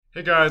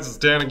Hey guys, it's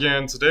Dan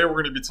again. Today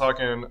we're going to be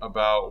talking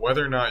about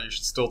whether or not you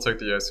should still take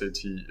the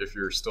SAT if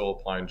you're still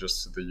applying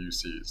just to the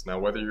UCs. Now,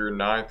 whether you're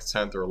 9th,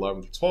 10th, or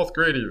 11th, or 12th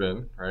grade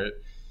even, right?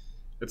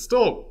 It's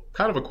still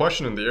kind of a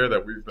question in the air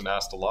that we've been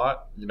asked a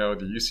lot. You know,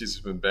 the UCs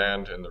have been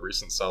banned in the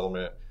recent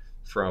settlement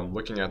from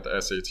looking at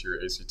the SAT or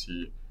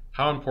ACT.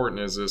 How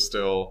important is this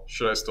still?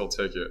 Should I still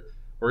take it?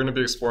 We're going to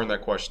be exploring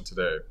that question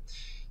today.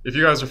 If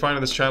you guys are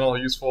finding this channel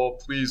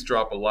useful, please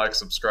drop a like,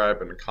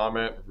 subscribe, and a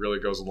comment. It really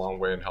goes a long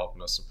way in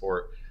helping us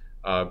support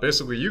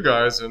basically you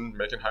guys and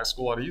making high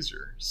school a lot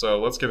easier. So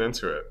let's get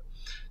into it.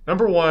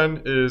 Number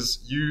one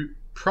is you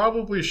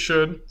probably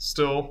should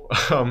still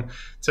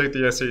take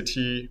the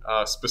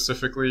SAT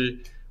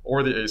specifically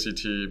or the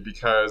ACT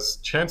because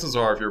chances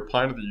are if you're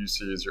applying to the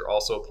UCs, you're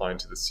also applying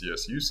to the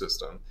CSU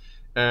system.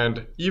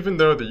 And even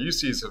though the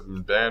UCs have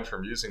been banned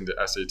from using the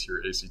SAT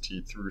or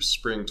ACT through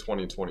spring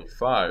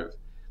 2025,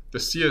 the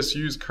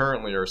CSUs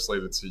currently are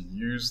slated to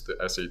use the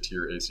SAT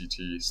or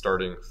ACT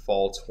starting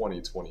fall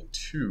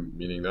 2022,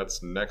 meaning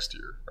that's next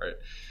year, right?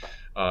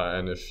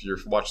 And if you're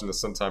watching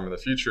this sometime in the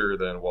future,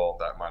 then, well,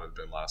 that might have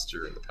been last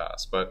year in the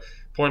past. But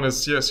point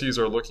is, CSUs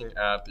are looking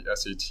at the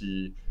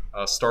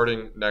SAT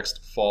starting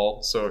next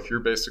fall. So if you're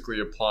basically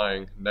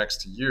applying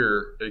next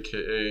year,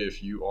 aka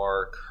if you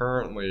are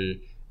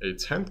currently a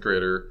 10th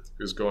grader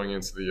who's going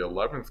into the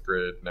 11th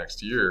grade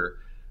next year,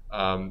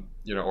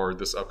 or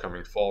this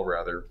upcoming fall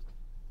rather,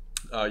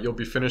 you'll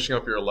be finishing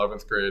up your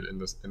 11th grade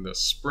in the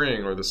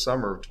spring or the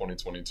summer of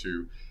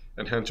 2022,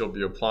 and hence you'll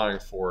be applying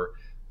for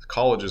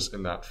colleges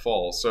in that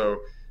fall. So,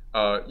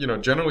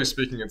 generally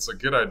speaking, it's a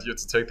good idea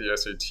to take the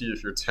SAT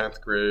if you're 10th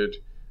grade,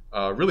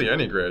 really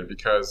any grade,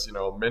 because,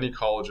 many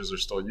colleges are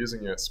still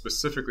using it.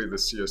 Specifically, the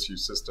CSU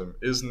system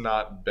is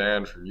not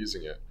banned from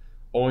using it.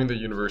 Only the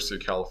University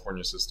of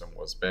California system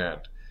was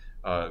banned.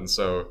 And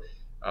so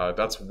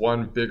that's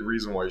one big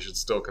reason why you should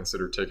still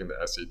consider taking the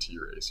SAT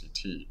or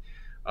ACT.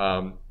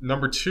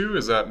 Number two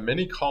is that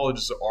many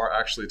colleges are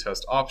actually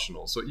test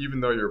optional. So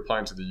even though you're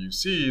applying to the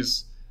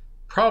UCs,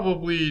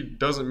 probably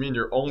doesn't mean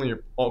you're only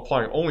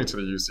applying to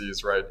the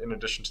UCs, right? In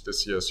addition to the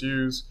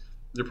CSUs,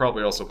 you're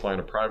probably also applying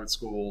to private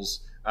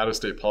schools,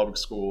 out-of-state public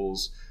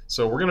schools.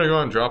 So we're going to go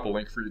ahead and drop a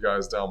link for you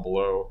guys down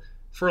below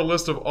for a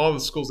list of all the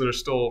schools that are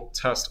still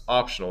test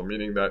optional,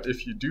 meaning that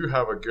if you do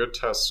have a good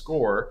test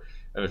score,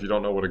 and if you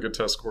don't know what a good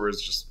test score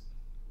is, just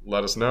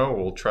let us know.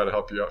 We'll try to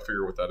help you out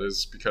figure what that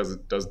is because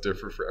it does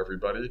differ for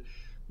everybody.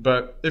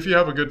 But if you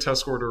have a good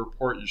test score to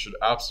report, you should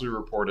absolutely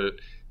report it.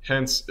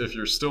 Hence, if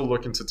you're still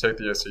looking to take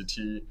the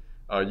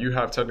SAT, you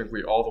have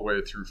technically all the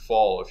way through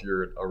fall if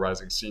you're a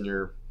rising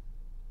senior.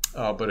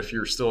 But if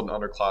you're still an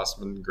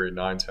underclassman, grade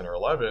 9, 10, or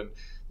 11,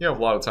 you have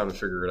a lot of time to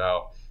figure it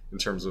out in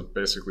terms of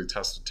basically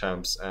test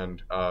attempts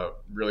and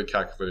really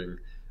calculating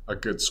a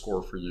good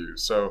score for you.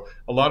 So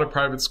a lot of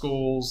private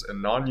schools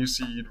and non-UC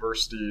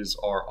universities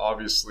are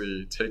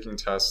obviously taking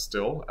tests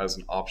still as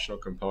an optional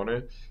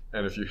component.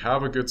 And if you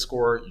have a good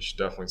score, you should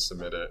definitely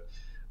submit it.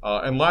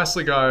 And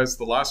lastly, guys,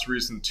 the last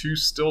reason to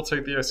still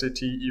take the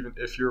SAT, even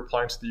if you're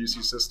applying to the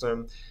UC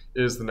system,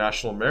 is the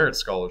National Merit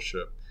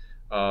Scholarship.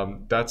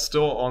 That's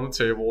still on the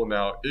table.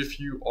 Now, if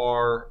you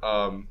are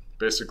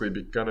basically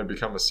going to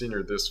become a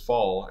senior this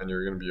fall and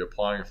you're going to be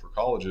applying for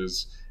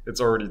colleges, it's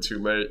already too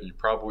late. You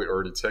probably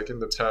already taken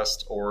the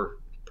test, or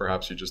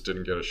perhaps you just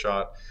didn't get a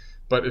shot.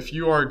 But if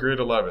you are grade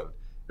 11,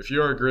 if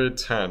you are grade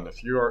 10,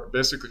 if you're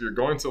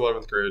going to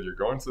 11th grade, you're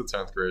going to the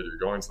 10th grade, you're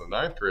going to the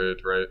 9th grade,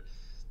 right?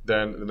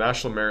 Then the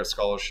National Merit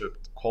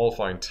Scholarship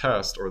qualifying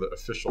test, or the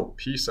official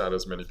PSAT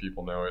as many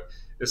people know it,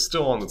 is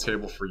still on the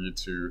table for you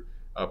to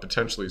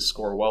potentially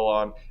score well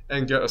on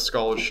and get a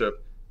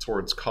scholarship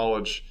towards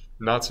college,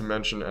 not to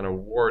mention an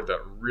award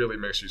that really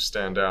makes you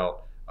stand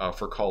out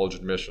for college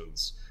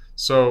admissions.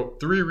 So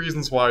 3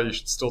 reasons why you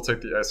should still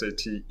take the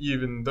SAT,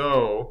 even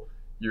though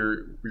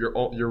you're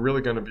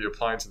really going to be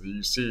applying to the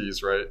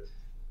UCs, right?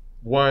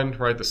 1,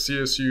 right, the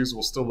CSUs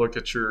will still look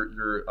at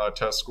your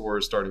test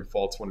scores starting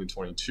fall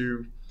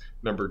 2022.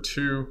 Number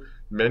 2,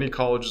 many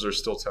colleges are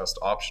still test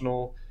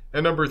optional.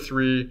 And number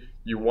 3,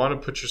 you want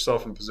to put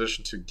yourself in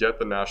position to get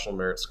the National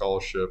Merit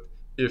Scholarship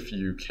if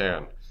you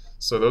can.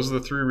 So those are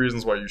the 3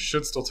 reasons why you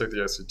should still take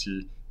the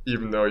SAT,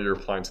 even though you're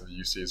applying to the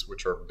UCs,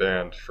 which are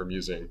banned from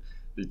using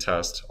the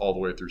test all the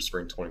way through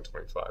spring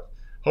 2025.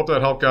 Hope that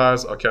helped,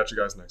 guys. I'll catch you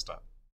guys next time.